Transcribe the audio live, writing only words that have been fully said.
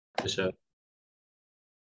For sure.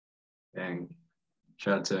 Dang.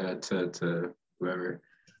 Shout out to whoever.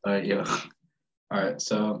 Yo. All right.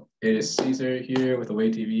 So it is Caesar here with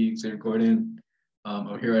Away TV, Caesar Gordon.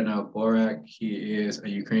 I'm here right now with Borak. He is a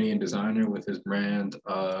Ukrainian designer with his brand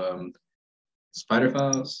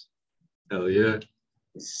Spiderfiles. Hell yeah.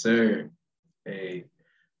 Yes, sir. Hey.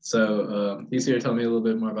 So he's here to tell me a little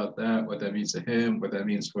bit more about that, what that means to him, what that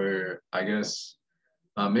means for, I guess,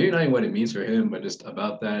 maybe not even what it means for him, but just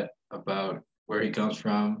about that, about where he comes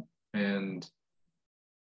from, and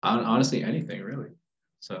honestly, anything really.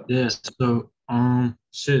 So, Yeah. So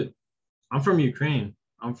shit. I'm from Ukraine.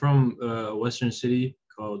 I'm from a western city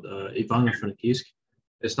called Ivano-Frankivsk.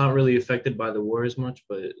 It's not really affected by the war as much,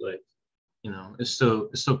 but like, it's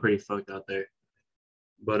still pretty fucked out there.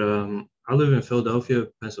 But I live in Philadelphia,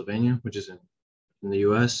 Pennsylvania, which is in the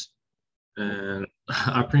US. And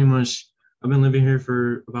I pretty much I've been living here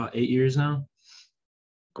for about 8 years now.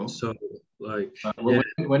 cool. So like yeah,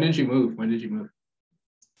 When did you move? When did you move?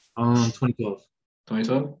 2012.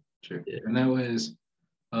 2012? Sure. Yeah. And that was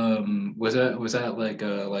that like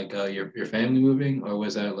your family moving, or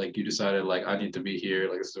was that like you decided like I need to be here,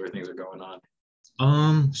 like this is where things are going on?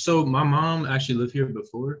 So my mom actually lived here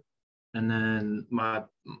before, and then I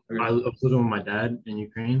Okay. was living with my dad in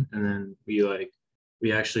Ukraine, and then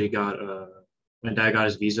we actually got my dad got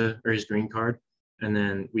his visa or his green card, and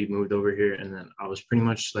then we moved over here, and then I was pretty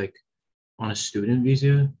much like on a student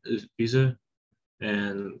visa,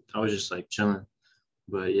 and I was just like chilling.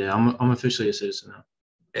 But yeah, I'm officially a citizen now.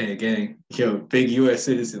 Hey gang, yo, big US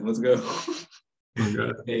citizen, let's go. Oh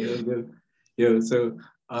God. Hey, let's go. Yo, so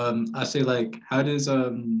I say like how does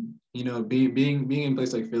being in a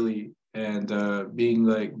place like Philly and being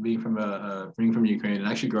from Ukraine and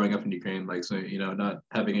actually growing up in Ukraine, like so not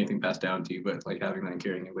having anything passed down to you, but like having that and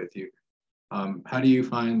carrying it with you. How do you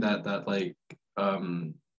find that like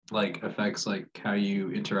affects like how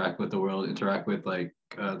you interact with the world, interact with like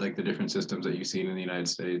the different systems that you've seen in the United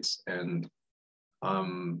States, and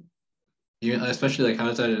um yeah, especially like how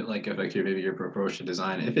does that like affect your maybe your approach to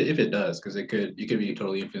design if it does, because you could be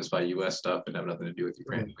totally influenced by U.S. stuff and have nothing to do with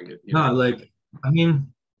Ukraine, like No, like I mean,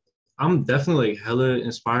 I'm definitely like hella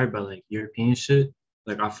inspired by like European shit.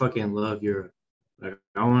 Like I fucking love Europe. Like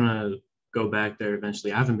I wanna go back there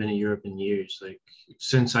eventually. I haven't been to Europe in years. Like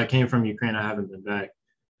since I came from Ukraine, I haven't been back.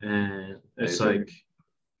 And it's so, like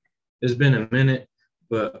it's been a minute,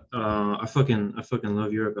 but I fucking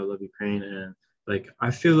love Europe. I love Ukraine, and like I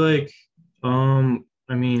feel like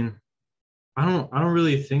I mean I don't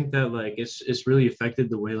really think that like it's really affected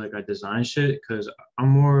the way like I design shit because I'm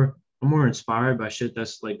more inspired by shit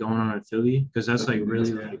that's like going on in Philly because that's like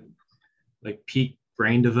really like peak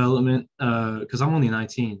brain development because I'm only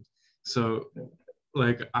 19, so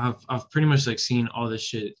like I've pretty much like seen all this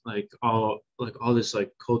shit like all this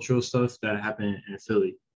like cultural stuff that happened in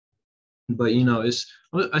Philly, but it's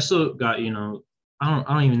I still got I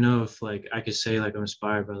don't even know if like I could say like I'm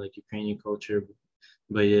inspired by like Ukrainian culture,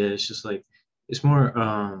 but yeah, it's just like it's more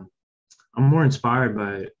I'm more inspired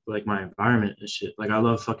by like my environment and shit. Like I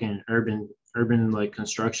love fucking urban like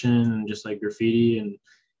construction and just like graffiti and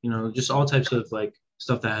just all types of like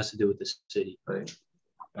stuff that has to do with the city. like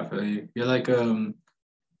I feel you. You're like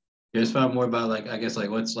you're just found more about like I guess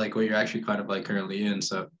like what's like what you're actually kind of like currently in.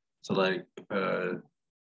 So like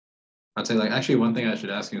I'd say like actually one thing I should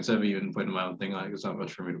ask you instead of even putting my own thing on, it's not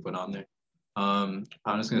much for me to put on there. I'm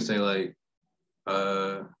just gonna say like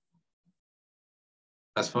uh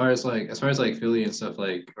as far as like Philly and stuff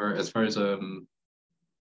like, or as far as not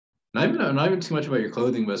even too much about your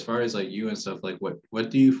clothing, but as far as like you and stuff, like what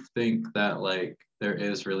do you think that like there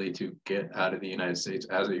is really to get out of the United States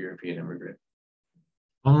as a European immigrant?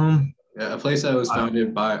 Um, Yeah, a place that was I,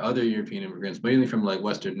 founded by other European immigrants, mainly from like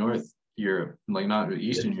Western North Europe, like not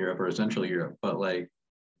Eastern Europe or Central Europe, but like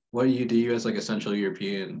what do you as like a Central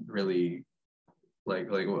European really like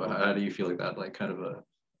how do you feel like that like kind of a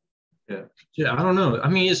yeah. yeah, I don't know. I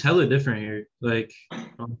mean, it's hella different here. Like,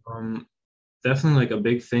 um, definitely like a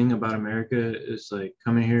big thing about America is like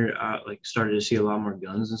coming here. I like started to see a lot more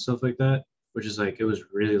guns and stuff like that, which is like it was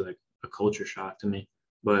really like a culture shock to me.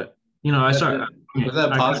 But I started. I mean, Was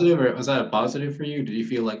that I got positive, or was that a positive for you? Did you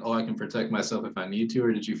feel like, oh, I can protect myself if I need to,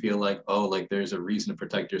 or did you feel like, oh, like there's a reason to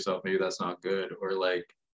protect yourself, maybe that's not good, or like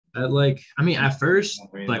like. I mean, at first,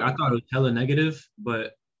 I mean, like I like thought it was hella negative,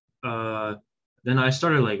 but uh, then I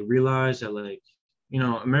started like realize that like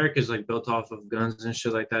America's like built off of guns and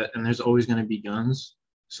shit like that, and there's always gonna be guns.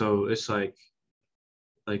 So it's like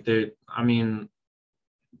there. I mean,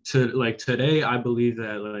 to like today, I believe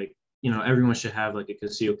that like everyone should have like a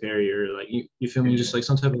concealed carry or like you feel me, just like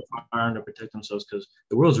some type of firearm to protect themselves because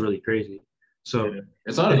the world's really crazy. So Yeah.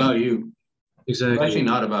 It's not it's about you. It's actually exactly.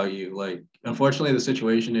 not about you. Like, unfortunately, the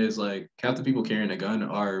situation is like half the people carrying a gun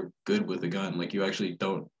are good with a gun. Like, you actually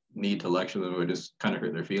don't need to lecture them or just kind of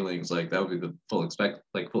hurt their feelings. Like, that would be the full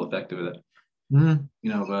effect of it. Mhm.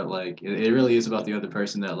 But like, it really is about the other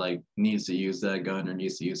person that like needs to use that gun or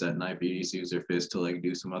needs to use that knife or needs to use their fist to like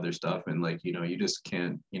do some other stuff. And like, you just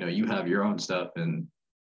can't. You have your own stuff, and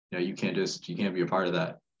you can't be a part of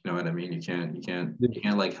that. You know what I mean? You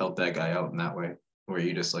can't like help that guy out in that way where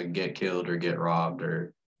you just like get killed or get robbed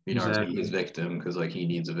or or be his Exactly. victim because like he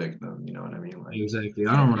needs a victim. You know what I mean? Like Exactly.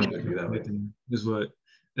 I can't, don't want to can't become be that a way. victim. Is what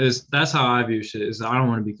is that's how I view shit. Is I don't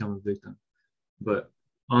want to become a victim. But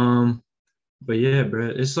um, but yeah, bro.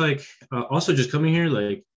 It's like also just coming here.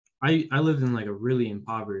 Like I live in like a really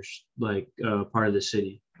impoverished like part of the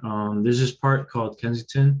city. There's this part called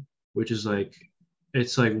Kensington, which is like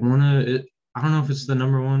it's like one of it. I don't know if it's the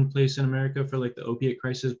number one place in America for like the opiate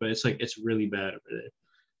crisis, but it's like it's really bad over there.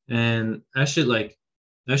 And that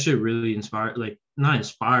shit really inspired like not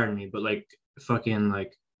inspired me, but like fucking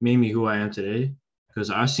like made me who I am today. Because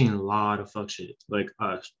I've seen a lot of fuck shit. Like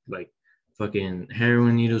fucking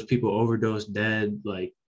heroin needles, people overdose dead,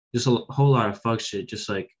 like just a whole lot of fuck shit. Just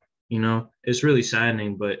like, it's really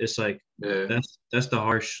saddening, but it's like Yeah, that's the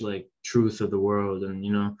harsh like truth of the world. And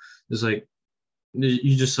it's like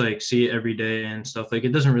you just like see it every day and stuff. Like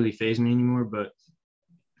it doesn't really phase me anymore, but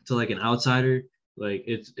to like an outsider, like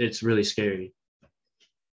it's really scary.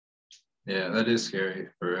 yeah, that is scary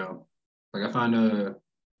for real. Like I find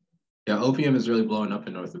yeah, opium is really blowing up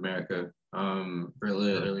in North America.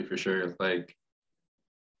 Really, really for sure. Like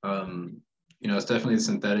it's definitely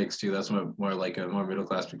synthetics too. That's what more like a more middle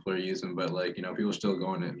class people are using, but like, people still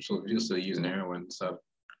going in, so people still using heroin and stuff.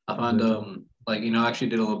 I found Exactly. like, I actually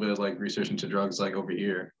did a little bit of like research into drugs like over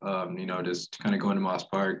here. Just kind of going to Moss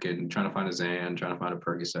Park and trying to find a Xan, trying to find a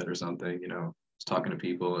Percocet or something, just talking to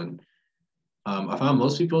people. And I found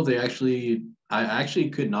most people I actually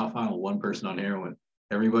could not find one person on heroin.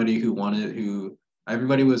 Everybody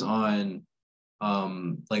everybody was on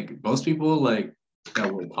like most people like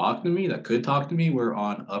that would talk to me that could talk to me were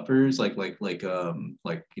on uppers like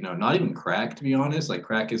not even crack, to be honest. Like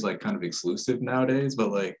crack is like kind of exclusive nowadays,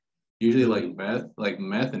 but like usually Really? like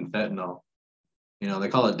meth and fentanyl. They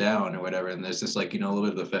call it down or whatever, and there's just like a little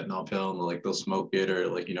bit of the fentanyl pill, and like they'll smoke it, or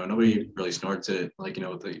like nobody really snorts it, like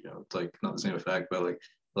with the it's like not the same effect, but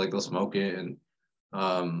like they'll smoke it. And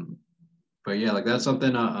um but yeah, like that's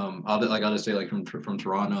something I'll just say, like from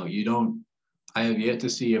Toronto, you don't I have yet to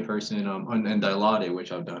see a person and dilaudid,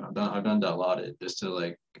 which I've done dilaudid just to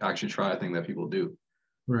like actually try a thing that people do.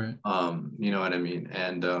 Right. You know what I mean?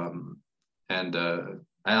 And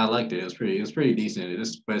I liked it. It was pretty decent.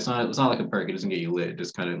 But it's not like a perk. It doesn't get you lit. It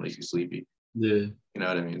just kind of makes you sleepy. Yeah. You know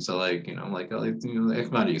what I mean? So like, I'm like, oh, like, I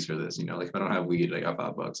can find a use for this. Like if I don't have weed, like I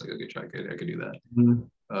got $5, like I could do that. Mhm.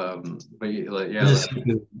 But I yeah, just like stick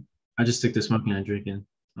to, I just stick to smoking and drinking.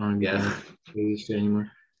 I don't be yeah, doing this shit anymore.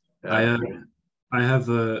 I yeah, uh I have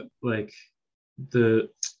like the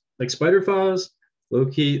like Spiderfiles low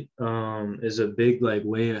key is a big like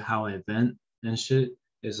way of how I vent and shit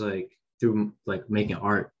is like through like making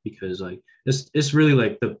art because like it's really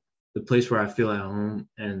like the place where I feel at home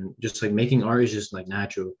and just like making art is just like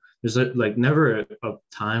natural. There's like never a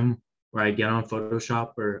time where I get on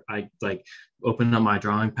Photoshop or I like open up my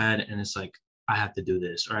drawing pad and it's like I have to do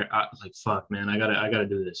this or like fuck man I gotta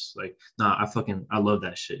do this like nah I love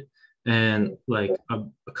that shit. And like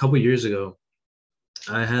a couple years ago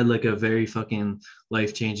I had like a very fucking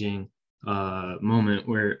life changing moment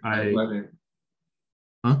where what happened?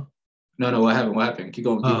 huh? No, what happened? What happened? Keep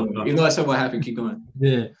going, keep Oh, going. Even though I said what happened, keep going.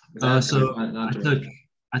 yeah. It's asking, So not I to took rush.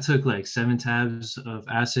 I took like 7 tabs of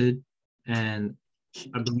acid and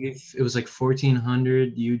I believe it was like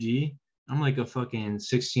 1400 UG. I'm like a fucking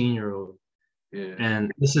 16-year-old. Yeah,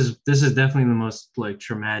 And this is definitely the most like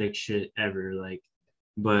traumatic shit ever. Like,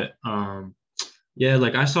 but yeah,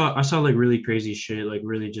 like I saw like really crazy shit, like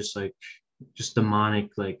really just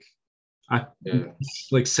demonic, like I yeah.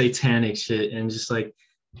 like satanic shit and just like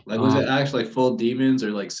Like, was um it actually like full demons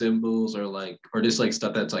or like symbols or just like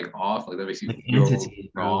stuff that's like off, like that makes you like feel entity,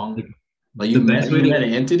 bro. wrong? Like Like the best way you to met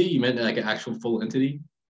an entity? You met like an actual full entity?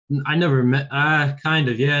 I never met kind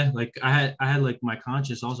of, yeah. Like I had like my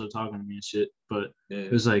conscience also talking to me and shit, but it Yeah.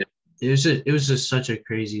 was like it was just such a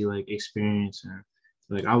crazy like experience and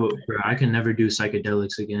like bro, I can never do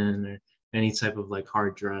psychedelics again or any type of like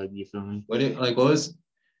hard drug, you feel me? What was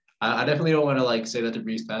I definitely don't want to like say that to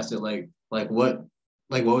breeze past it. What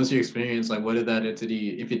was your experience? Like what did that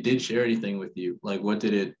entity, if it did share anything with you, like what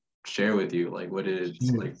did it share with you? Like what did it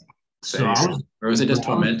Yeah. like So say? I was Or was it bro, just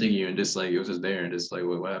tormenting you and just like it was just there and just like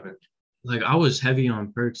what happened? like I was heavy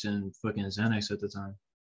on perks and fucking Xanax at the time,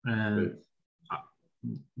 and Right. I,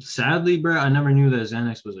 sadly, bro, I never knew that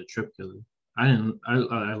Xanax was a trip killer. I didn't.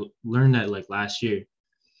 I learned that like last year,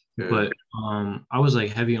 Yeah. but I was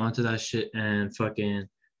like heavy onto that shit, and fucking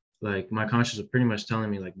like my conscience was pretty much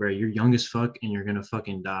telling me like, bro, you're young as fuck and you're gonna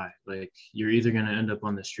fucking die. Like you're either gonna end up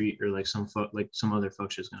on the street or like some other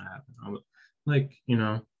fuck shit's gonna happen. I'm like,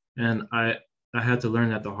 and I had to learn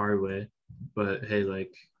that the hard way. But hey,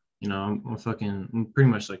 like, I'm pretty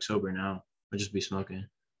much like sober now. I just be smoking.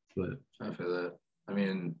 But I feel that. I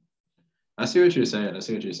mean, I see what you're saying. I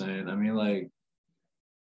see what you're saying. I mean, like,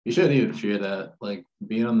 you shouldn't even fear that. Like,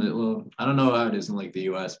 being on the, well, I don't know how it is in like the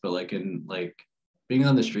US, but like in like being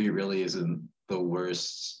on the street really isn't the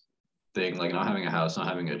worst thing. Like, not having a house, not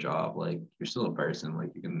having a job, like, you're still a person.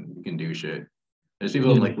 Like, you can do shit. There's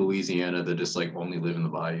people in yeah, like Louisiana that just like only live in the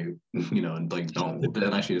bayou, and like don't,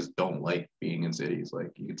 and actually just don't like being in cities.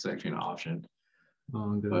 Like, it's actually an option.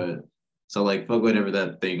 good. But so like fuck whatever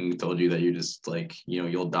that thing told you that you're just like,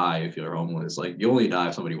 you'll die if you're homeless. Like you only die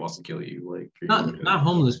if somebody wants to kill you. Like Not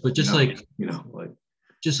homeless, but like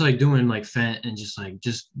just like doing like fent and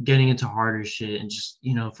just getting into harder shit and just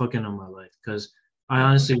fucking on my life because I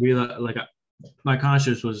honestly realized like my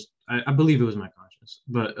conscience was I believe it was my conscience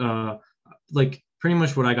but like pretty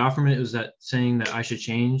much what I got from it was that saying that I should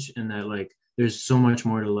change and that like there's so much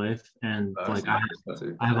more to life and like that's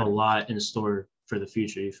it. I have a lot in store for the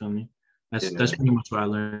future, you feel me? Yeah. That's pretty much what I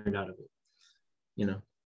learned out of it, you know.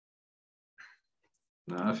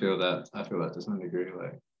 No, I feel that. I feel that to some degree.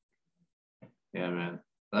 Like, yeah, man.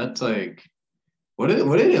 That's like what did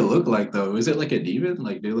it look like though? Was it like a demon?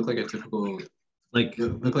 Like did it look like a typical Like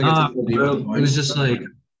look like a typical demon bro, it going was through just stuff? like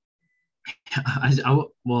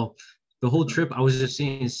well, the whole trip I was just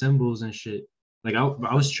seeing symbols and shit. Like I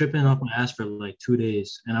was tripping off my ass for like 2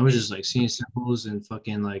 days, and I was just like seeing symbols and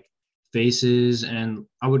fucking like faces, and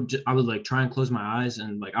I would like try and close my eyes,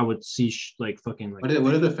 and like I would see like fucking like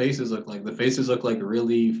What did the faces look like? The faces look like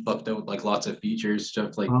really fucked up with like lots of features,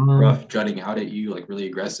 just like um rough jutting out at you, like really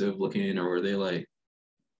aggressive looking, or were they like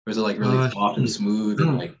was it like really soft and shit. smooth I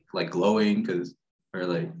and don't like glowing? Cause or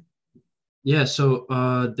like Yeah, so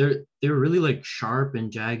they're really like sharp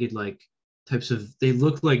and jagged like types of they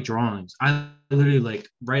look like drawings. I literally like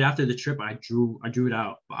right after the trip I drew it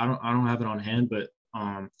out. I don't have it on hand, but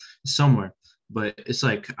somewhere. But it's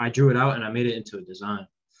like I drew it out and I made it into a design.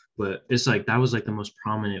 But it's like that was like the most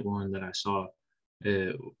prominent one that I saw.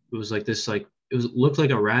 It was like this like it was looked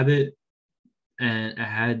like a rabbit and it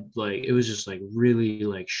had like it was just like really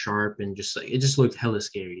like sharp and just like it just looked hella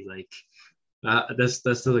scary. Like that's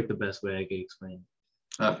the, like the best way I can explain.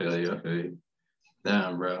 I feel you, I feel you.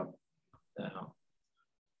 Damn, bro. Damn.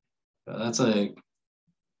 That's like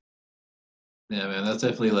yeah, man, that's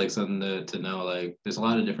definitely like something to know. Like there's a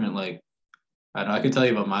lot of different like I know I could tell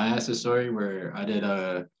you about my acid story where I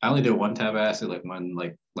only did one tab acid, like one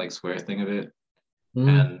like square thing of it. Mm,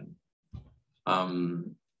 And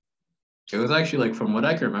um it was actually like from what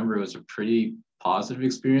I can remember, it was a pretty positive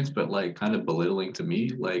experience, but like kind of belittling to me,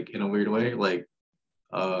 like in a weird way. Like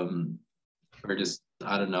um or just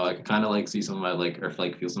I don't know. I could kind of like see some of my like or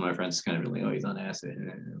like feel some of my friends kind of really oh he's on acid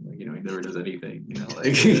and like he never does anything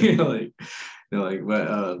like yeah. like but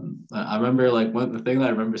I remember like one the thing that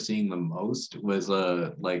I remember seeing the most was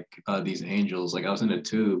these angels like I was in a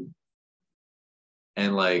tube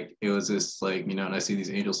and like it was this like and I see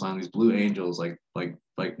these angels flying these blue angels and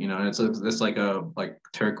it's this like a like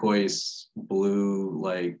turquoise blue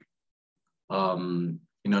like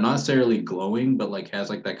not necessarily glowing but like has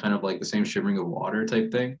like that kind of like the same shimmering of water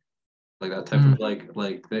type thing like that type Mm, of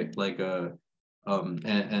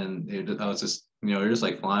I was just they're just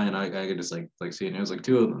like flying I could just like see it and it was like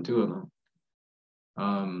two of them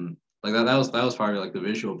like that was part of like the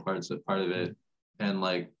visual part of it and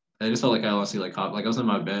like I just felt like I honestly like I was in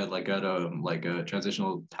my bed like at a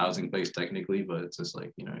transitional housing place technically but it's just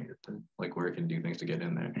like you have to like work and do things to get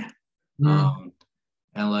in there mm, um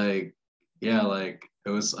and like yeah like it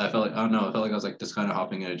was I felt like I don't know I felt like I was like just kind of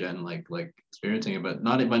hopping in a jet and like experiencing it but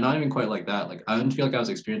not even quite like that like I didn't feel like I was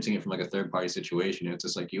experiencing it from like a third party situation it's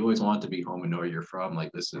just like you always want to be home and know where you're from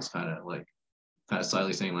like this is kind of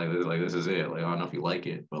slightly saying like this is it like I don't know if you like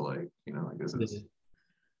it but like like this yeah. is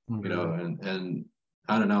Oh, God. and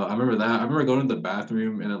I don't know I remember going to the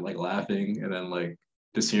bathroom and then like laughing and then like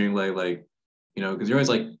just hearing because you're always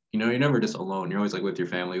like you're never just alone you're always like with your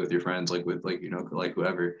family with your friends like with like like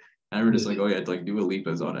whoever and I remember just Yeah. like oh yeah like Dua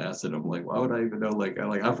Lipa's on acid I'm like why would I even know like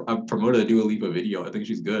I promoted a Dua Lipa video I think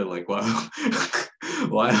she's good like wow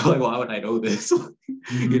why would I know this?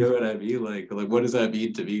 You know what I mean? Like what does that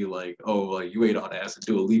mean to me? Like, oh, like you ate on acid,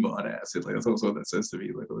 do a leave on acid. Like that's also what that says to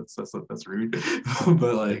me. Like that's rude.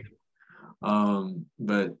 But like,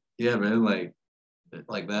 but yeah, man, like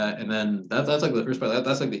that. And then that's like the first part.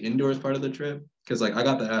 That's like the indoors part of the trip. Cause like I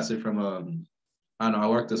got the acid from I don't know, I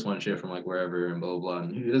worked this one shift from like wherever and blah blah blah.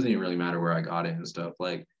 And it doesn't even really matter where I got it and stuff.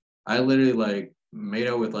 Like I literally like made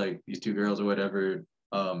out with like these two girls or whatever.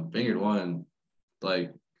 Fingered one,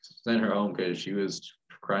 like sent her home because she was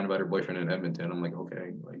crying about her boyfriend in Edmonton. I'm like,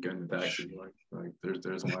 okay, like get in the taxi. Like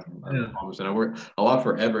there's one. Yeah. And I worked a lot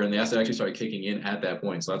forever, and the acid actually started kicking in at that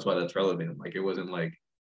point. So that's why that's relevant. Like it wasn't like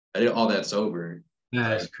I did all that sober.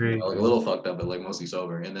 That's Like, you know, crazy. like a little fucked up, but like mostly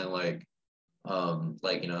sober. And then like,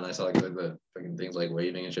 you know, and I saw like the freaking things like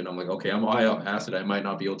waving and shit. And I'm like, okay, I'm high off acid. I might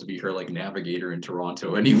not be able to be her like navigator in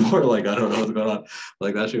Toronto anymore. Like, I don't know what's going on.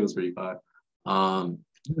 Like that shit was pretty fun.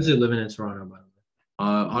 Who's it living in Toronto, by the way?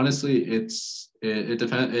 Honestly, it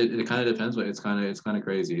depends. It kind of depends, but it's kind of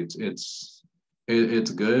crazy. It's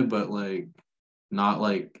good, but like not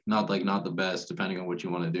the best, depending on what you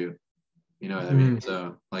want to do. You know what I mean?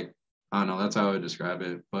 So like I don't know. That's how I would describe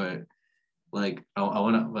it. But like I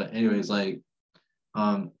want to. But anyways, like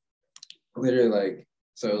literally like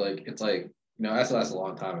so like it's like you know that's lasts a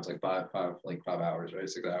long time. It's like 5 hours, right?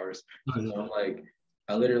 6 hours. So I'm like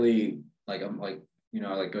I literally like I'm like you know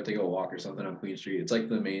I like go take a walk or something on Queen Street. It's like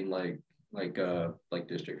the main like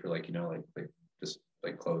district for like you know like just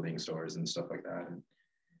like clothing stores and stuff like that and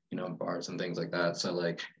you know bars and things like that. So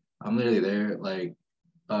like I'm literally there like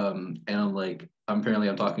and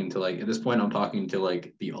I'm talking to like at this point I'm talking to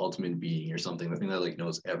like the ultimate being or something, the thing that like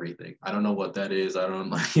knows everything. I don't know what that is. I don't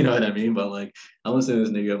like you know what I mean, but like I'm listening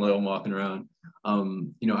to this nigga. I'm walking around.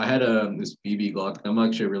 You know, I had this BB Glock. I'm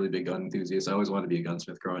actually a really big gun enthusiast. I always wanted to be a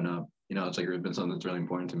gunsmith growing up. You know, it's like been something that's really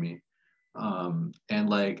important to me. And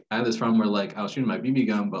like I had this problem where like I was shooting my BB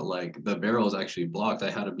gun, but like the barrel is actually blocked.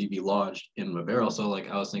 I had a BB lodged in my barrel, so like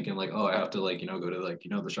I was thinking like, oh, I have to like you know go to like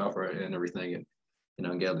you know the shop for it and everything, and you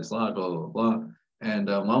know get this lodge, blah blah blah. And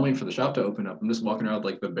while I'm waiting for the shop to open up, I'm just walking around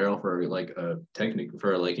with, like the barrel for like a technique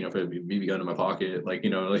for like you know for a BB gun in my pocket, like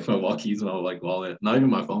you know like my walkies and my like wallet, not even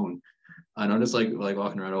my phone. And I'm just like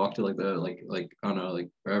walking around. I walk to like the like I don't know like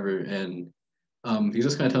wherever, and he's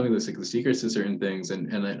just kind of telling me this, like the secrets to certain things,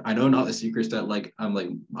 and I know not the secrets that like I'm like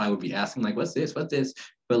I would be asking like what's this, but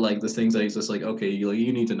like the things that he's just like okay you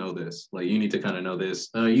need to know this, like you need to kind of know this.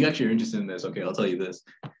 You actually are interested in this, okay, I'll tell you this,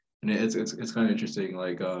 and it's kind of interesting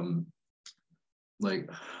like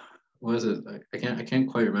what is it? I can't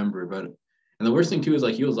quite remember, but and the worst thing too is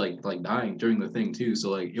like he was like dying during the thing too.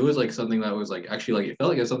 So like it was like something that was like actually like it felt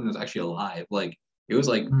like it was something that's actually alive. Like it was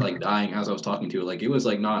like dying as I was talking to it. Like it was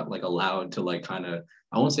like not like allowed to like kind of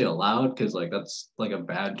I won't say allowed because like that's like a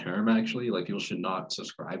bad term actually. Like people should not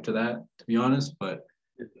subscribe to that to be honest. But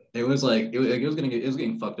it was like it was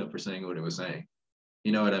getting fucked up for saying what it was saying.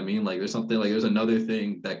 You know what I mean? Like there's something like there's another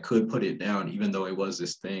thing that could put it down, even though it was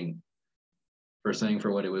this thing for saying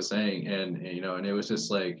for what it was saying. And you know, and it was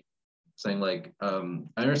just like saying like I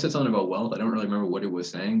never said something about wealth. I don't really remember what it was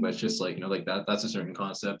saying, but it's just like, you know, like that's a certain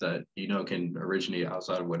concept that, you know, can originate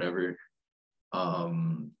outside of whatever.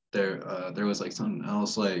 There was like something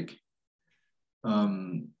else like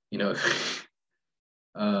you know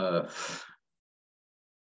uh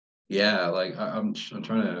yeah, like I'm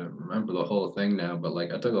trying to remember the whole thing now, but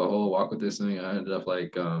like I took a whole walk with this thing. I ended up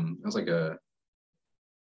like it was like an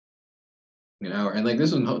hour, and like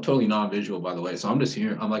this was totally non-visual, by the way. So I'm just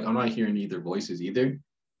hearing. I'm not hearing either voices either,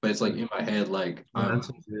 but it's like in my head, like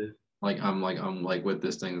I'm like with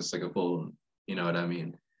this thing. It's like a full, you know what I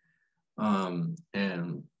mean?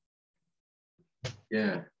 And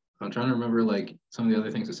yeah, I'm trying to remember like some of the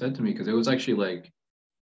other things it said to me because it was actually like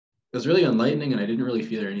it was really enlightening, and I didn't really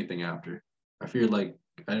feel anything after. I feared like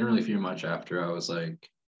I didn't really feel much after. I was like,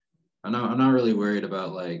 I'm not really worried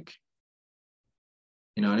about like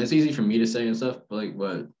you know, and it's easy for me to say and stuff,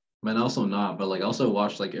 but also not. But like also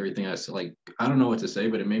watch like everything I said. Like I don't know what to say,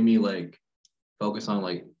 but it made me like focus on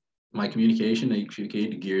like my communication and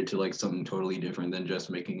communicate geared to like something totally different than just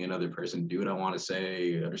making another person do what I want to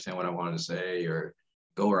say, understand what I want to say, or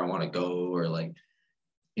go where I want to go, or like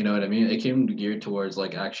you know what I mean. It came geared towards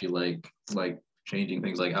like actually like changing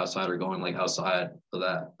things like outside or going like outside of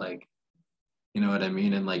that like you know what I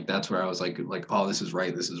mean? And like that's where I was like, oh, this is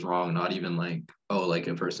right, this is wrong, not even like, oh, like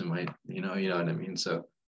a person might, you know what I mean? So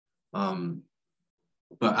um,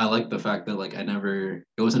 but I like the fact that like I never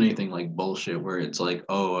it wasn't anything like bullshit where it's like,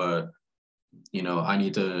 oh you know, I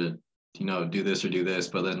need to, you know, do this or do this,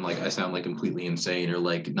 but then like I sound like completely insane or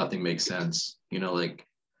like nothing makes sense, you know, like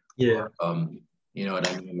yeah. you know what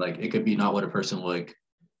I mean? Like it could be not what a person like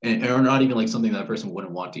and or not even like something that person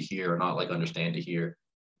wouldn't want to hear or not like understand to hear.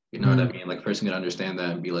 You know what I mean? Like a person can understand that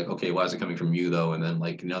and be like, okay, why is it coming from you though? And then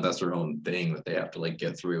like, that's their own thing that they have to like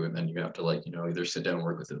get through. And then you have to like, either sit down and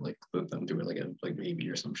work with it, like let them do it like a like baby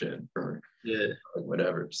or some shit or like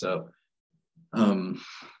whatever. So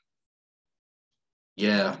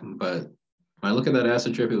yeah, but when I look at that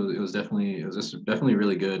acid trip, it was just definitely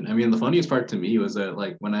really good. I mean, the funniest part to me was that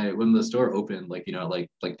like when the store opened, like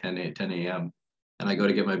like 10 a.m. and I go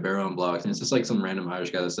to get my barrel unblocked, and it's just like some random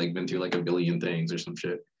Irish guy that's like been through like a billion things or some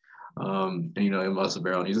shit. And he lost a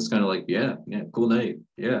barrel, and he's just kind of like, yeah, cool night,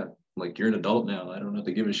 yeah. Like you're an adult now. I don't have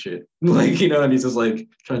to give a shit. Like, and he's just like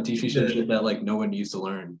trying to teach me some shit that like no one used to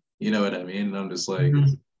learn. You know what I mean? And I'm just like,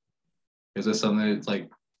 is this something that's like,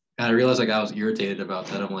 and I realized like I was irritated about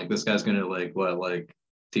that. I'm like, this guy's gonna like what like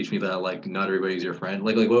teach me that like not everybody's your friend.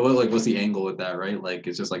 Like what like what's the angle with that, right? Like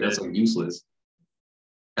it's just like that's like useless.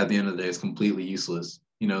 At the end of the day, it's completely useless.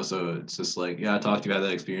 So it's just like, yeah, I talked to you about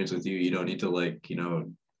that experience with you. You don't need to like,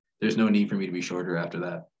 there's no need for me to be shorter after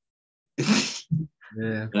that.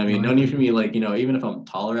 Yeah. I mean, no need for me like, even if I'm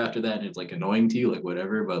taller after that and it's like annoying to you, like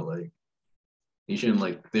whatever, but like you shouldn't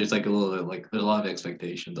like there's like a little like there's a lot of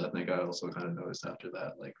expectations. I think I also kind of noticed after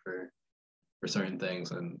that, like for certain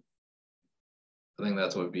things. And I think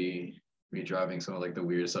that's what be driving some of like the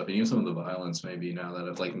weird stuff and even some of the violence maybe now that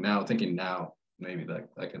I've like now thinking now maybe that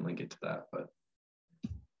I can link it to that. But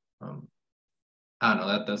I don't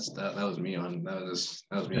know, that was me on that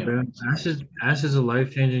was me on. Ash is a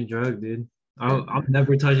life-changing drug, dude. I'm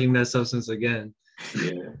never touching that substance again.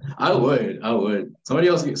 Yeah, I would.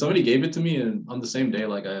 Somebody gave it to me, and on the same day,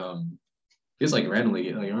 like I just like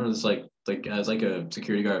randomly, like I remember this like as like a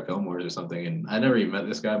security guard at Fillmore's or something, and I never even met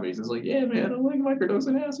this guy, but he's just like, yeah, man, I'm like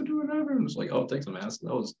microdosing acid or whatever. I'm just like, oh, take some acid.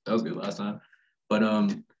 That was good last time, but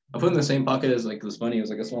I put in the same pocket as like it was funny. It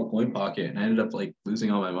was like a small coin pocket, and I ended up like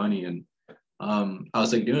losing all my money. And I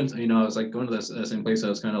was like doing, I was like going to the same place. I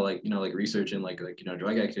was kind of like, like researching like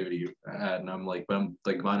drug activity at, and I'm like, but I'm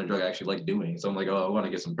like buying a drug I actually like doing. So I'm like, oh, I want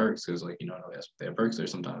to get some perks because like they have perks there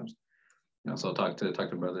sometimes. So I'll talk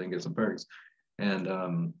to brother and get some perks. And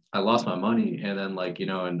I lost my money, and then like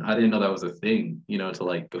and I didn't know that was a thing, to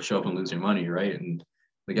like go show up and lose your money, right? And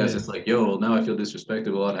the guy's just like, yo, well, now I feel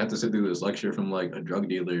disrespected. Well, I have to sit through this lecture from like a drug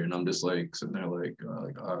dealer, and I'm just like sitting there like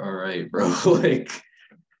all right, bro, like.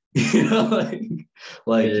 Like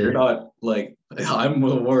you're not like I'm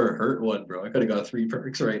the more hurt one, bro. I could have got 3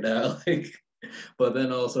 perks right now. Like, but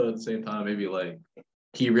then also at the same time, maybe like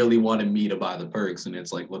he really wanted me to buy the perks, and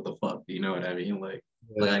it's like, what the fuck? You know what I mean? Like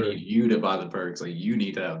I need you to buy the perks. Like you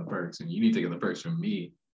need to have the perks, and you need to get the perks from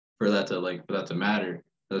me for that to matter,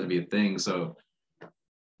 for that to be a thing. So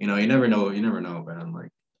you never know, man.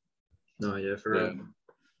 Like no, yeah, for real.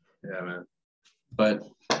 Yeah, man. But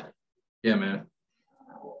yeah, man.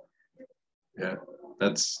 Yeah,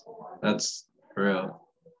 that's for real.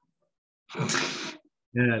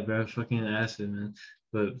 Yeah, bro, fucking acid, man.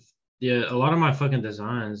 But yeah, a lot of my fucking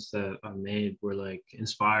designs that I made were like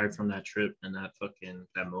inspired from that trip and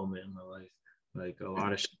that moment in my life. Like a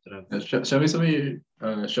lot of shit that I've show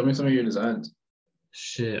me some of your designs.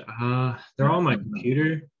 Shit, they're all on my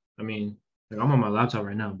computer. I mean, like I'm on my laptop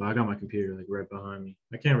right now, but I got my computer like right behind me.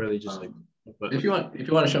 I can't really just like. But if you want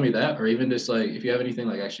to show me that, or even just like if you have anything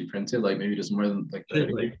like actually printed, like maybe just more than like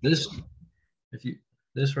that. Like this,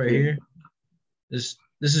 this right here, this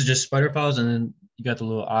is just Spiderfiles, and then you got the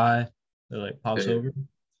little eye that like pops over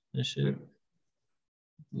and shit.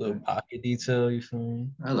 Little pocket detail, you feel me?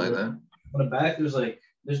 I like that. On the back,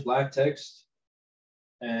 there's black text,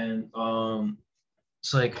 and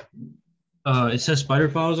it's like it says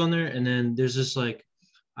Spiderfiles on there, and then there's this like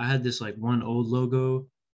I had this like one old logo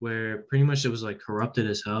where pretty much it was like corrupted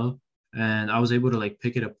as hell, and I was able to like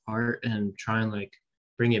pick it apart and try and like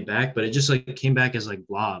bring it back, but it just like came back as like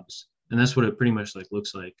blobs, and that's what it pretty much like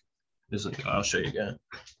looks like. It's like I'll show you again.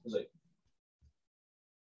 It's like,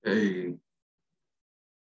 hey,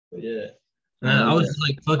 but yeah. And I was just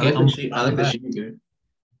like, fuck it. I like the sheet, dude.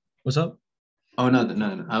 What's up? Oh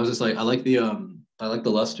no. I was just like, I like the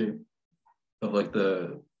luster of like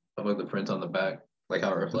the print on the back, like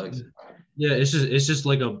how it reflects. Yeah, it's just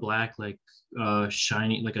like a black, like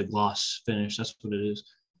shiny, like a gloss finish. That's what it is.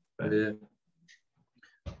 Yeah.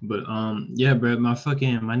 But yeah, bro,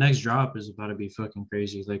 my next drop is about to be fucking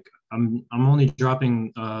crazy. Like I'm only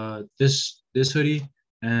dropping this hoodie,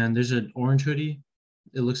 and there's an orange hoodie.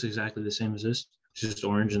 It looks exactly the same as this. It's just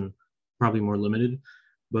orange and probably more limited.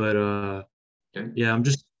 But yeah, I'm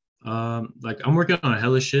just like I'm working on a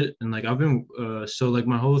hella shit, and like I've been so like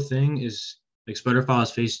my whole thing is like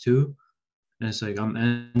Spiderfiles phase 2, and it's like I'm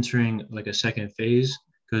entering like a second phase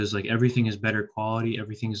because like everything is better quality,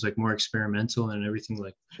 everything is like more experimental, and everything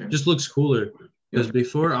like Sure. just looks cooler. Because Yep.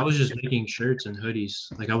 before I was just making shirts and hoodies,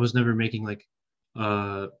 like I was never making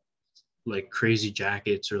uh like crazy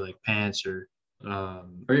jackets or like pants or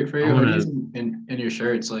For I your want hoodies to. and your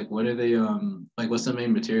shirts, like what are they like what's the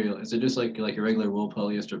main material? Is it just like a regular wool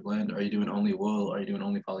polyester blend? Are you doing only wool? Are you doing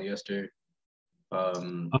only polyester?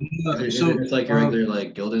 Is it So just like your regular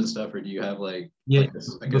like Gildan stuff, or do you have yeah,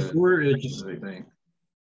 this like a before it just specific thing?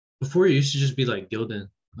 before it used to just be like Gildan,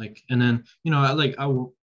 like, and then I like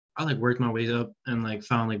worked my way up and like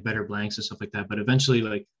found like better blanks and stuff like that. But eventually,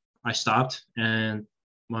 like I stopped, and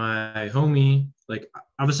my homie, like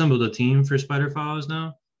I've assembled a team for Spiderfiles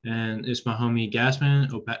now, and it's my homie Gasman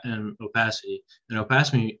and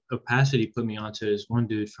Opacity put me onto this one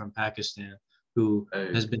dude from Pakistan who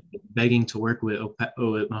Hey, has been begging to work with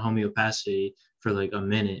with my homie Opacity for like a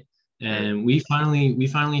minute, hey, and we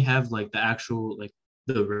finally have like the actual like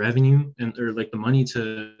the revenue and or like the money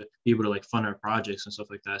to be able to like fund our projects and stuff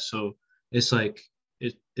like that. So it's like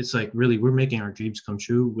it's like really we're making our dreams come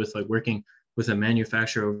true with like working with a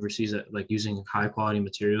manufacturer overseas that like using high quality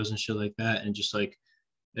materials and shit like that, and just like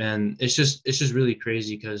and it's just really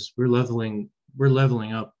crazy because we're leveling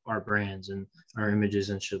up our brands and our images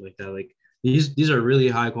and shit like that. Like these are really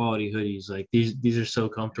high quality hoodies. Like these are so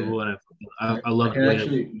yeah. comfortable, and I love the way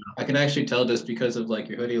that. I can actually tell this because of like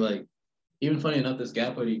your hoodie. Like even funny enough, this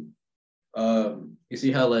Gap hoodie. You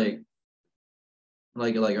see how like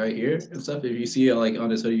right here and stuff. If you see it like on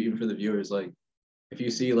this hoodie, even for the viewers, like if you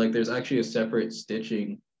see like there's actually a separate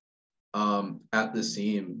stitching at the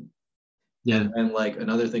seam, and Yeah, then like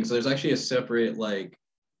another thing. So there's actually a separate like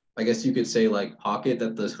I guess you could say like pocket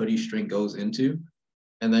that the hoodie string goes into,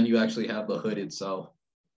 and then you actually have the hood itself.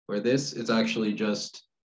 Where this is actually just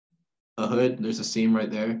a hood. There's a seam right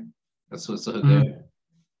there. That's what's the hood mm-hmm. there.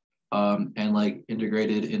 And like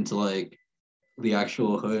integrated into like the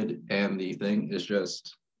actual hood and the thing is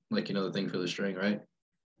just like the thing for the string, right?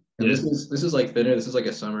 And Yeah. this is like thinner. This is like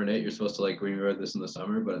a summer knit. You're supposed to like green wear this in the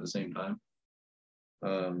summer, but at the same time,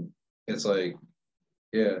 it's like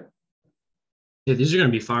yeah, Yeah, these are gonna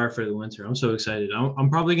be fire for the winter. I'm so excited. I'm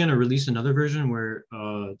probably gonna release another version where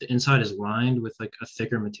the inside is lined with like a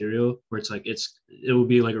thicker material, where it's like it will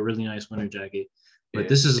be like a really nice winter jacket. But yeah,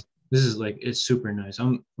 this is like it's super nice.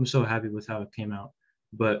 I'm so happy with how it came out.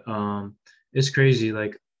 But it's crazy.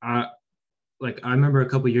 Like I remember a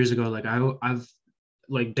couple years ago, like I've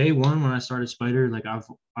like day one when I started Spider, like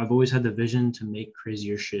I've always had the vision to make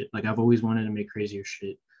crazier shit. Like I've always wanted to make crazier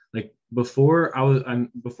shit. Like before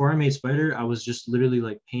I made Spider, I was just literally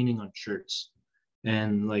like painting on shirts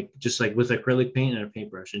and like just like with acrylic paint and a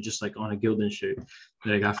paintbrush and just like on a Gildan shirt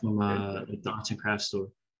that I got from like the arts and crafts store.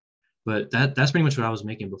 But that's pretty much what I was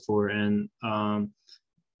making before. And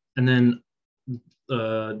then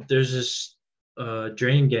there's this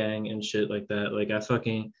drain gang and shit like that. Like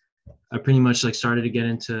I pretty much like started to get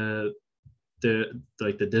into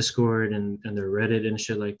the Discord and the Reddit and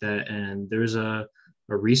shit like that. And there's a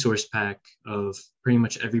resource pack of pretty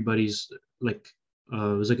much everybody's like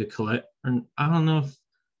it was like a collect. I don't know if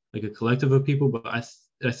like a collective of people, but I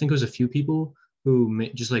think it was a few people who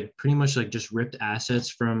just like pretty much like just ripped assets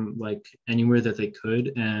from like anywhere that they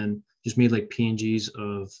could and just made like PNGs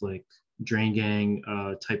of like Drain Gang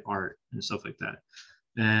type art and stuff like that.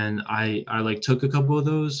 And I like took a couple of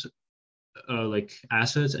those like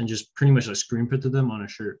assets and just pretty much like screen printed them on a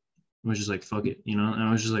shirt. I was just like fuck it, and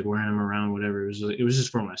I was just like wearing them around, whatever. It was just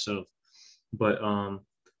for myself. But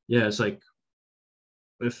yeah, it's like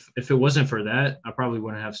if it wasn't for that, I probably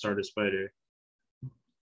wouldn't have started Spider.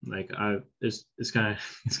 Like it's kind of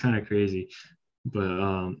it's kind of crazy. But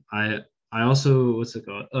I also what's it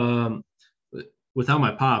called? Without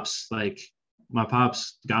my pops, like my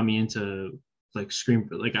pops got me into like screen.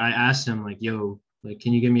 Like I asked him like, yo, like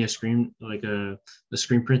can you give me a screen like a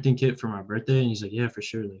screen printing kit for my birthday? And he's like, yeah, for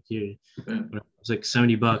sure. Like here. yeah. But it was like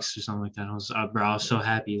 $70 or something like that. Bro, I was so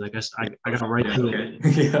happy. Like I got right Yeah, to it.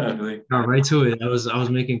 okay, yeah, really. Got right to it. I was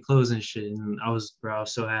making clothes and shit, and I was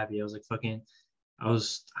so happy. I was like fucking I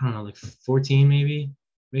don't know, like 14 maybe,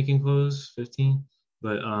 making clothes, 15.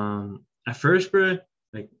 But at first, bro,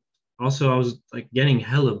 like also I was like getting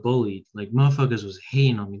hella bullied. Like motherfuckers was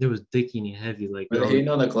hating on me. There was dicking me heavy. Like, Are they yo, hating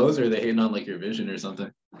on the clothes or are they hating on like your vision or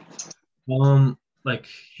something? um, like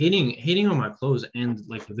hating on my clothes and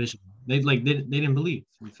like the vision. They didn't believe.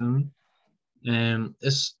 You feel me? And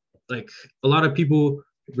it's like a lot of people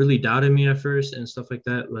really doubted me at first and stuff like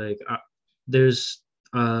that. There's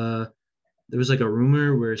uh there was like a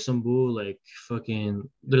rumor where some bull like fucking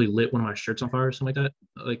literally lit one of my shirts on fire or something like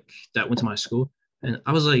that, like that went to my school. And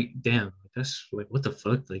I was like, damn, that's like what the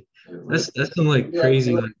fuck? Like Like, that's some like yeah,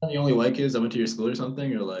 crazy like like the only white kids that went to your school or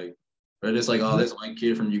something, or like, or just like, oh, this white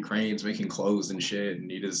kid from Ukraine's making clothes and shit, and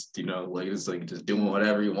he just, like, it's like just doing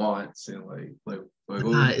whatever he wants, and like what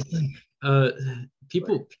nah, was it's like uh like,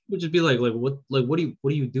 people just be what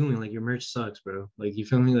are you doing? Like your merch sucks, bro. Like you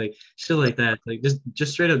feel me? Like shit like that. Like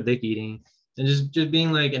just straight up dick eating and just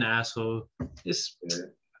being like an asshole. It's yeah.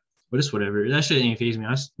 but it's whatever. That shit ain't phase me.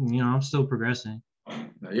 I'm still progressing.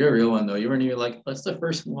 No, you're a real one though. You weren't even like, that's the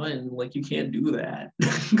first one. Like you can't do that.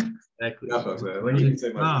 Exactly. No, man. Like you Like, can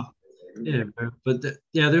say my nah, yeah, bro. But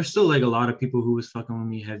yeah, there's still like a lot of people who was fucking with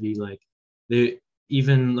me heavy. Like they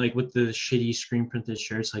even like with the shitty screen printed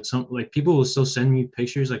shirts. Like some like people will still send me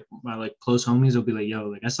pictures. Like my like close homies will be like, "Yo,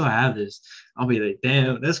 like I still have this." I'll be like,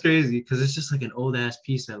 "Damn, that's crazy," because it's just like an old ass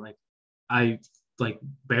piece that like I like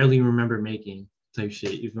barely remember making type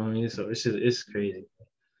shit. You feel me? So it's crazy.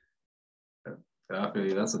 I feel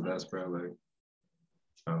you. That's the best, bro. Like,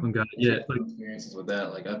 Oh God, I yeah, have like experiences with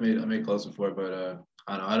that. Like I made clothes before, but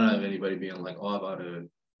I don't have anybody being like all about it.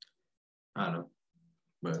 I don't know,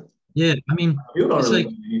 but yeah. I mean, people don't it's really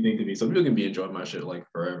like do anything to me. Some people can be enjoying my shit like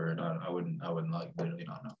forever, and I wouldn't like literally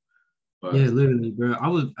not know. yeah, But literally, bro. I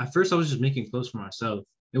was at first I was just making clothes for myself.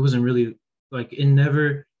 It wasn't really like it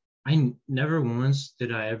never. Never once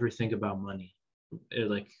did I ever think about money,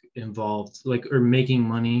 like involved, like or making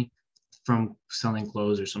money from selling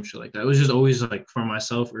clothes or some shit like that. It was just always like for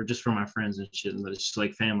myself or just for my friends and shit, and it's just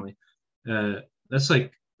like family. Uh, that's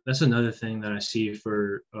like that's another thing that I see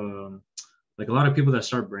for like a lot of people that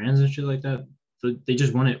start brands and shit like that. They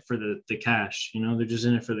just want it for the cash, you know. They're just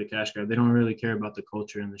in it for the cash grab. They don't really care about the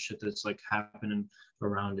culture and the shit that's like happening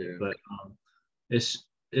around it. yeah, But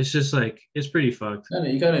it's just like it's pretty fucked.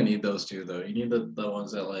 you kind of need those too, though. You need the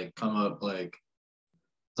ones that like come up like.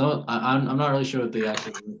 So I'm not really sure what the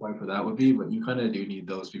actual point for that would be, but you kind of do need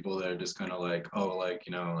those people that are just kind of like, oh, like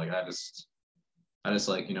like I just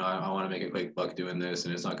like I want to make a quick buck doing this,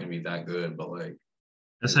 and it's not gonna be that good, but like.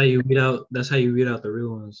 That's how you weed out. That's how you weed out the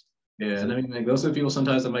real ones. Yeah, and I mean, like those are people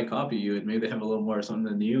sometimes that might copy you, and maybe they have a little more something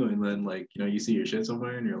than you, and then like you see your shit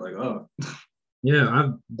somewhere, and you're like, oh,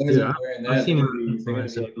 Yeah, they're dude, gonna be wearing I've that. seen They're my gonna be they're gonna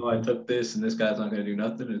influence be in like, oh, I people. took this, and this guy's not gonna do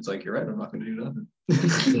nothing. And it's like you're right, I'm not gonna do nothing.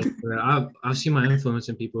 Yeah, bro, I've seen my influence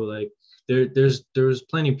in people. Like there's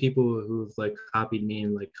plenty of people who've like copied me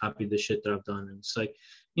and like copied the shit that I've done. And it's like,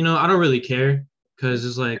 I don't really care because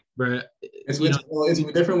it's like, bro, It's you know, it's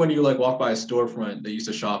different when you like walk by a storefront they used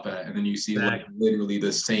to shop at, and then you see like back literally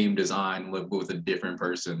the same design with a different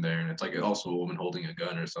person there, and it's like also a woman holding a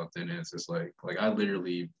gun or something. And it's just like I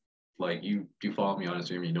literally like you follow me on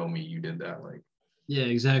Instagram, you know me, you did that. Like yeah,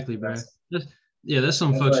 exactly, bro. that's That's, yeah, that's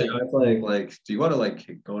some that's fuck like shit. that's like do you want to like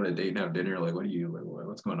go on a date and have dinner? Like what do you like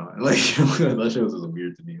what's going on? Like that shit was just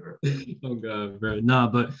weird to me, bro. Oh god, bro. Nah,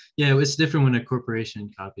 but yeah, it's different when a corporation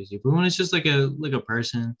copies you. But when it's just like a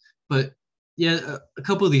person, but yeah, a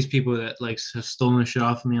couple of these people that like have stolen shit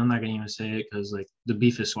off of me, I'm not gonna even say it because like the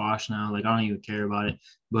beef is squashed now. Like I don't even care about it.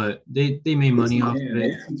 But they made money off of At it.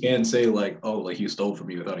 least you can say like, oh, like you stole from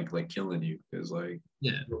me without like killing you, because like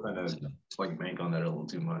Yeah. people kind of like bank on that a little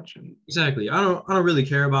too much. And Exactly. I don't really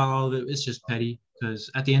care about all of it. It's just petty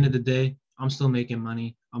because at the end of the day, I'm still making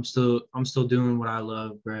money. I'm still doing what I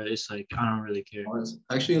love, bro. It's like I don't really care.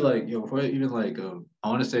 actually, like before I even like, I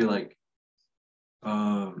want to say like,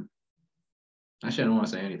 actually, I don't want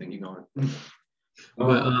to say anything. Keep going.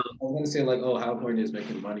 But I was gonna say like, oh, how important is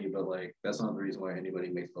making money, but like that's not the reason why anybody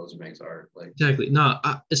makes clothes or makes art. Like exactly. No,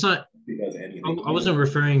 it's not. because anything. I wasn't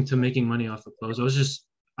referring to making money off of clothes.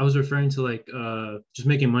 I was referring to like just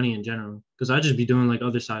making money in general because I just be doing like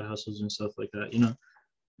other side hustles and stuff like that.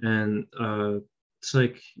 And it's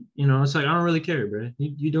like it's like I don't really care, bro.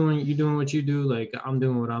 You doing what you do. Like I'm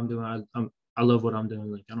doing what I'm doing. I love what I'm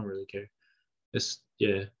doing. Like I don't really care. It's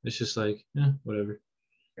just like whatever.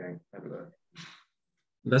 Okay, after that.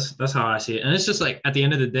 That's how I see it. And it's just like at the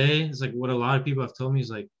end of the day, it's like what a lot of people have told me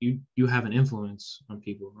is like you have an influence on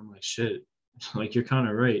people. I'm like shit, like you're kind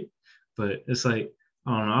of right, but it's like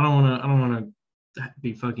I don't know. I don't want to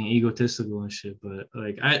be fucking egotistical and shit. But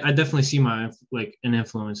like I definitely see my like an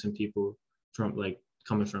influence in people from like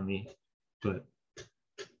coming from me. But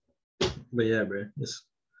yeah, bro. It's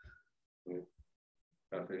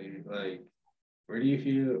Okay, like, where do you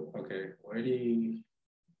feel? Okay, where do you?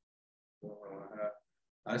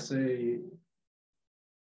 I say,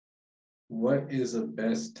 what is the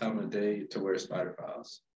best time of day to wear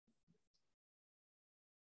Spiderfiles?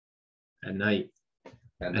 at night.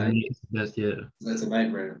 At At night. night, that's yeah. That's a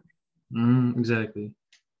night brand. Exactly.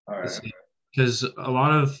 All It's right. because a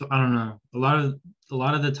lot of I don't know a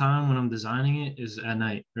lot of the time when I'm designing it is at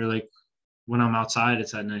night or like when I'm outside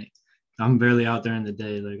it's at night I'm barely out there in the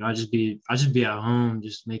day. Like I just be at home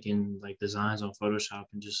just making like designs on Photoshop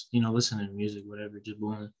and just listening to music, whatever, just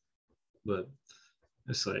booming. But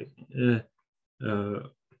it's like, uh,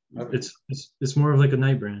 Okay. it's more of like a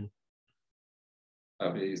night brand.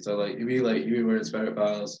 Okay. So like if you were in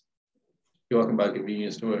Spiderfiles, you're walking by a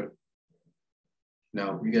convenience store.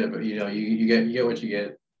 No, you get you get what you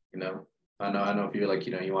get. You know, I know if you're like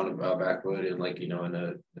you want a backwood and like in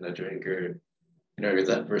a drink or if it's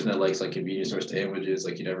that person that likes like convenience store sandwiches,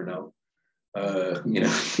 like you never know.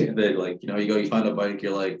 And then like you find a bike,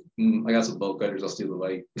 you're like, I got some bolt cutters, I'll steal the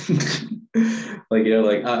bike. Like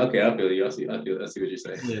like okay, I feel you, I see what you're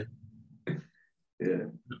saying. Yeah. Yeah.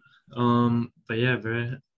 But yeah,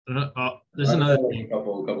 bro. There's I did another that like thing. a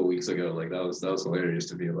couple weeks ago. Like that was hilarious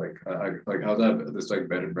to me. I was at this like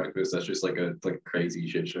bed and breakfast that's just like a crazy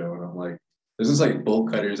shit show, and I'm like, there's just like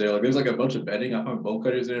bolt cutters there. Like there's like a bunch of bedding. I found bolt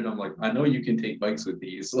cutters there, and I'm like, I know you can take bikes with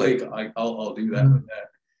these. Like I'll do that with that.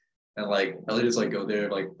 And like I just like go there,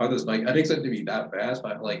 like find this bike. I didn't expect it to be that fast,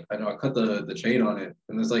 but like I know I cut the chain on it,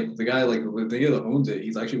 and it's like the guy like the guy that owns it,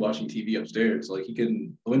 he's actually watching TV upstairs. Like he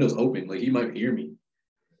can the window's open, like he might hear me.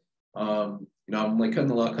 I'm like cutting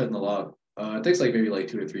the lock. It takes like maybe like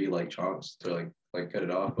two or three like chomps to like cut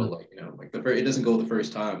it off, but like like it doesn't go the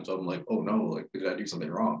first time, so I'm like, oh no, like did I do something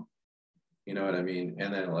wrong? You know what I mean?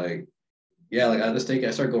 And then like yeah, like I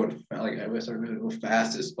start going like I started going to go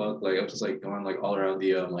fast as fuck. Like I was just like going like all around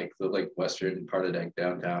the like western part of like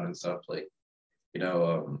downtown and stuff. Like you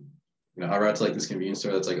know I ride to like this convenience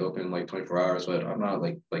store that's like open like 24 hours, but I'm not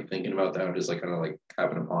like thinking about that. I'm just like kind of like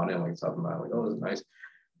happen upon it, like talking about like oh this is nice.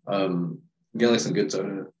 Um, get like some good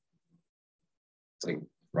soda. It's like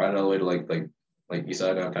right all the way to like east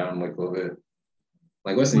side downtown, like a little bit.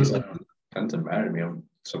 Like west and east side kind of matter to me. I'm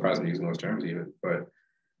surprised I'm using those terms even, but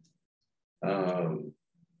um,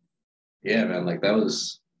 yeah, man, like that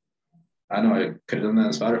was. I know I could have done that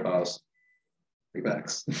in Spiderfiles. Like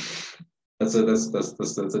backs. That's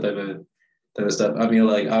the type of stuff. I mean,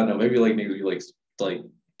 like I don't know, maybe like maybe like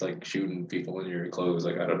like shooting people in your clothes.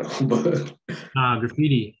 Like I don't know, but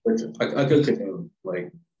Graffiti. I could condone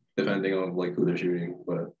like depending on like who they're shooting,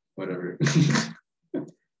 but whatever.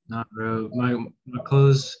 Nah, bro. My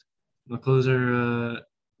clothes are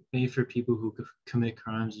made for people who commit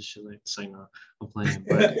crimes and shit like. It's like, no, I'm playing.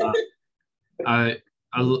 But I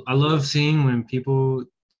I love seeing when people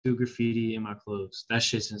do graffiti in my clothes. That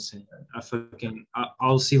shit's insane.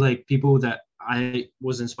 I'll see like people that I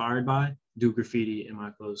was inspired by do graffiti in my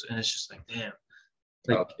clothes, and it's just like, damn.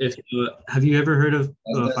 Oh, Like, if have you ever heard of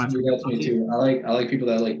Five Finger that's me Posse? too. I like people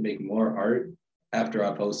that like make more art after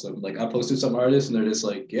I post them. Like I posted some artists and they're just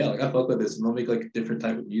like, yeah, like I fuck with this, and they'll make like a different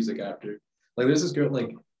type of music after. Like there's this girl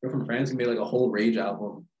from France who made like a whole Rage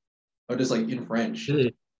album, or just like in French. Yeah,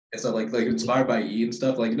 And so like inspired by E and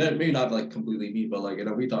stuff. Like maybe not like completely me, but like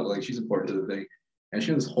we talk like she's important to the thing. And she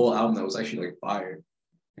had this whole album that was actually like fire.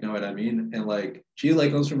 You know what I mean? And like she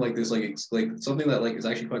like comes from like this like something that like is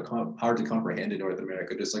actually quite hard to comprehend in North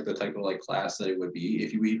America, just like the type of like class that it would be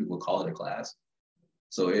if you even would call it a class.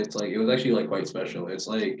 So it's like it was actually like quite special. It's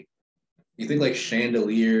like you think like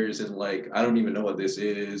chandeliers and like I don't even know what this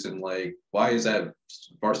is and like why is that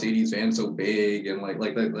Mercedes van so big and like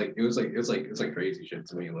it was like it's like crazy shit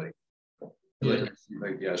to me yeah,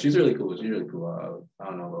 yeah she's really cool I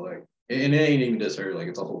don't know but like and it ain't even just her like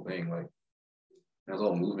it's a whole thing like there's a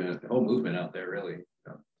whole movement out there really.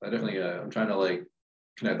 I definitely I'm trying to like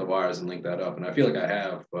connect the wires and link that up and I feel like I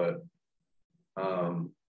have but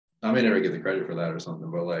um I may never get the credit for that or something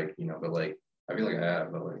but like but like I feel like I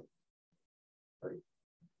have but like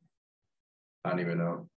I don't even know.